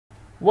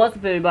What's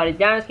up everybody,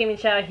 Darren's Gaming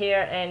Channel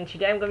here, and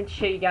today I'm going to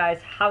show you guys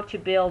how to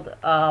build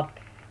a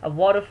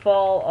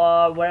waterfall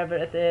or whatever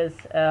it is,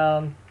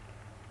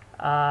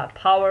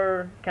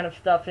 power kind of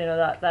stuff,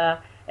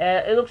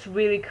 it looks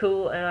really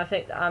cool, and I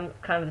think I'm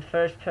kind of the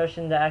first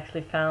person that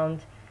actually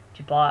found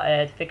to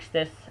buy to fix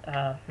this,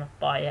 not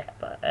buy it,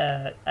 but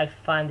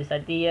actually find this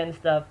idea and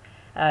stuff.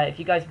 If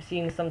you guys have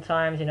seen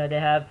sometimes, they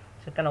have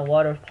some kind of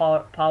water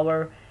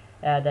power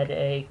that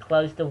they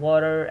close the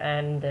water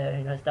and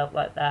stuff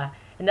like that,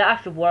 and that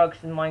actually works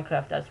in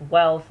Minecraft as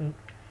well.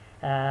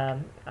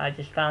 I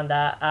just found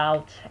that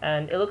out,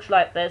 and it looks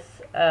like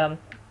this.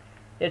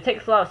 It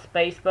takes a lot of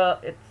space,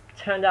 but it's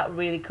turned out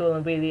really cool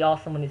and really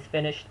awesome when it's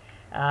finished.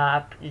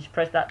 Just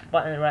press that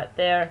button right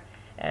there,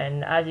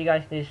 and as you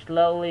guys see,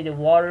 slowly the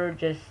water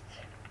just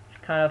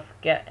kind of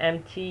get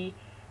empty,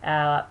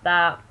 like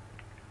that.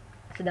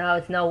 So now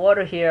it's no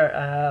water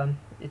here.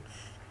 It's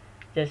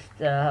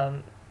just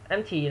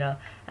empty,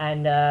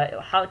 and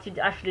how to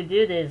actually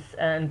do this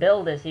and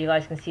build this, you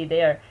guys can see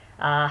there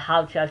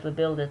how to actually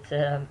build it.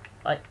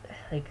 Like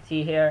you can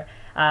see here,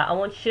 I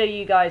want to show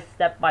you guys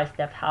step by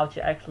step how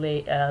to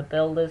actually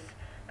build this,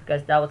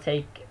 because that will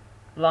take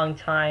a long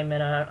time,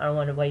 and I don't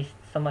want to waste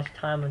so much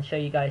time and show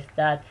you guys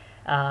that.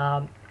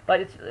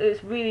 But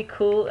it's really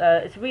cool.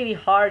 It's really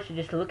hard to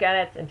just look at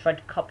it and try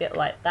to copy it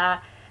like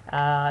that.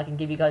 I can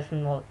give you guys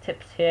some more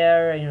tips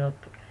here.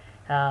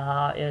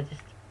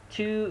 Just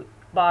 2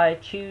 by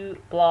 2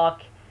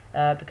 block,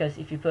 because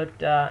if you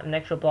put an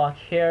extra block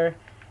here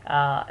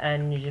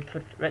and you just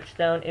put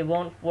redstone, it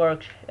won't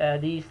work.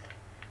 These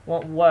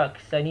won't work,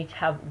 so you need to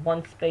have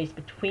one space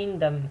between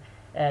them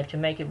to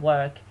make it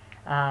work.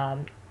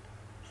 And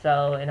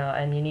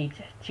you need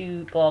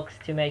 2 blocks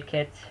to make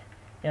it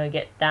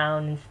get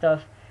down and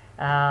stuff.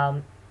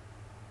 And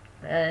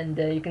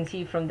you can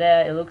see from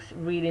there it looks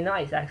really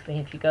nice. Actually,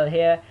 if you go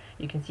here,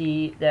 you can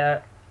see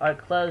there are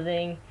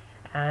closing,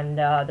 and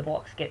the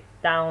blocks get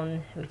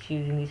down with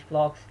using these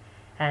blocks,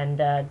 and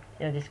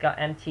just got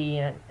empty,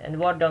 and the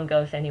water don't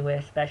goes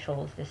anywhere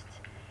special. It's just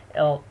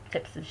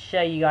tips to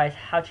show you guys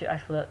how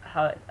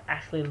it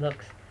actually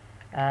looks,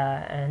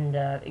 and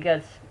it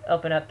goes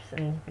open up,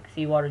 and you can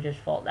see water just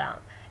fall down.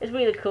 It's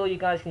really cool. You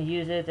guys can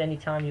use it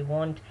anytime you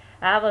want.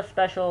 I have a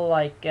special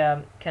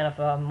kind of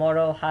a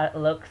model how it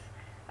looks.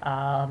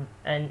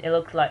 And it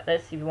looks like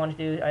this. If you want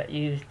to do, I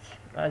used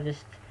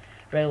just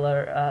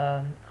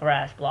regular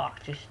grass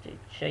block just to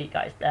show you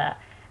guys that.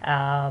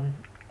 And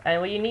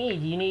what you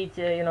need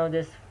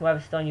this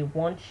webstone you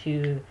want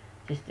to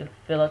just to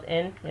fill it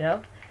in,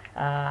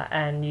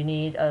 and you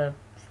need a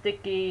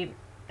sticky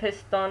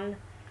piston.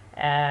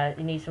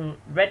 You need some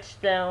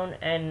redstone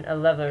and a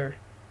lever,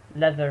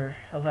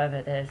 whatever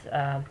it is.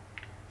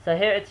 So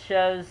here it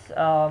shows.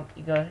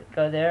 You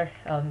go there.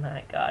 Oh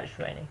my God, it's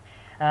raining.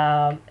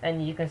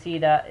 And you can see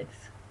that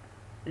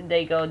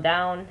they go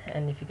down,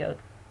 and if you go,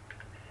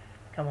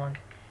 come on,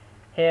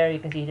 here you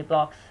can see the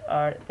blocks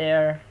are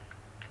there.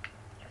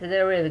 So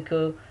they're really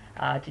cool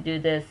to do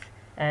this,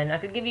 and I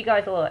could give you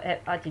guys a little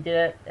tip how to do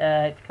it.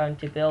 If you're going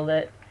to build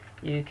it,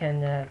 you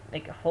can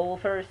make a hole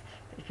first.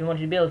 If you want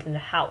to build it in the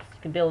house,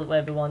 you can build it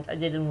wherever you want. I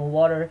did it in the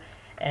water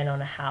and on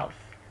a house,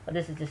 but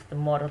this is just the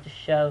model to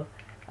show.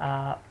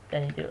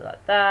 Then you do it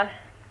like that.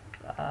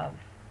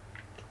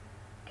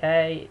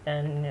 Okay,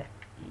 then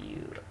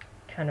you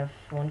kind of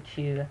want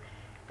to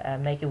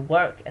make it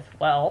work as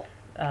well.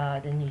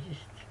 Then you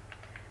just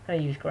gonna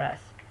use grass,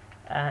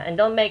 and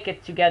don't make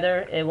it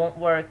together. It won't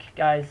work,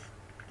 guys.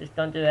 Just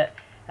don't do it.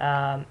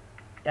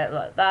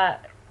 Like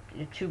that.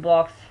 2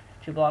 blocks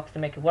to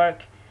make it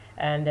work,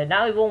 and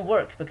now it won't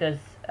work because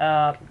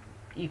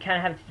you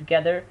can't have it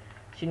together.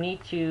 So you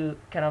need to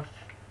kind of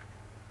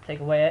take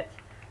away it.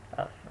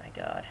 Oh my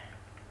God.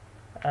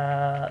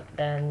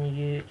 Then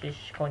you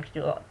just going to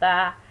do it like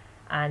that,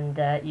 and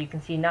you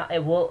can see now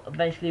it will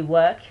eventually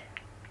work.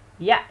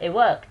 Yeah, it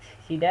worked.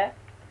 See there?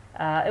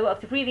 It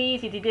worked. Really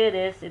easy to do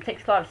this. It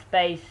takes a lot of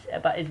space,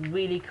 but it's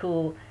really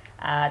cool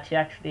to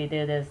actually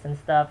do this and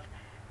stuff.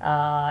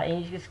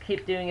 And you just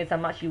keep doing it how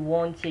much you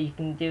want to. You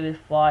can do it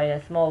by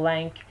a small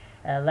lake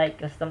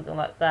or something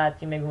like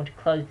that. You maybe want to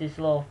close this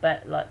little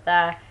bit like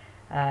that.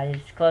 You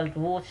just close the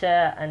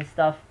water and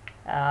stuff.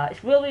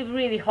 It's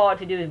really hard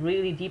to do it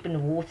really deep in the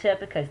water,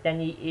 because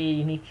then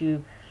you need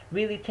to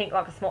really think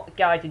like a smart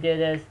guy to do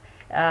this.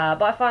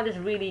 But I find this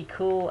really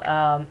cool,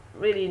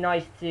 really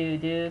nice to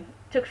do.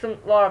 Took a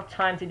lot of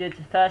time to do it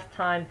the first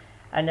time.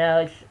 I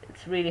know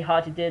it's really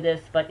hard to do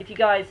this, but if you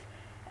guys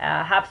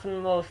have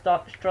some more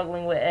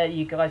struggling with it,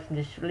 you guys can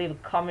just leave a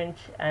comment,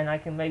 and I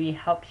can maybe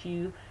help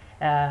you.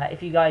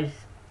 If you guys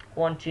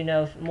want to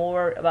know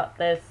more about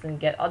this and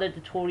get other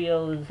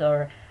tutorials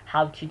or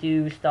how to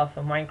do stuff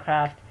in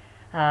Minecraft,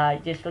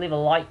 just leave a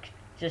like,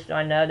 just so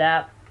I know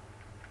that.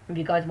 If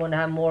you guys want to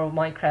have more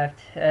Minecraft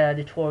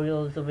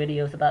tutorials or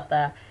videos about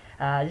that,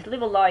 just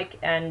leave a like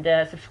and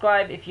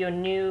subscribe if you're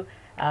new.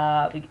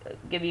 We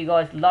give you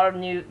guys a lot of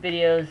new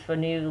videos for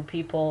new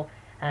people,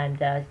 and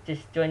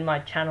just join my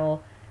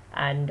channel,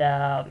 and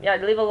yeah,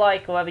 leave a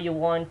like whatever you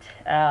want.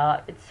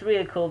 It's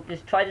really cool.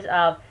 Just try this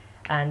out,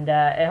 and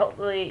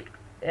hopefully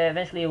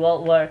eventually it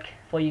will work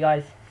for you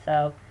guys.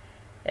 So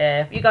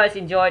if you guys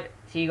enjoyed,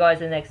 see you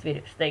guys in the next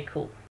video. Stay cool.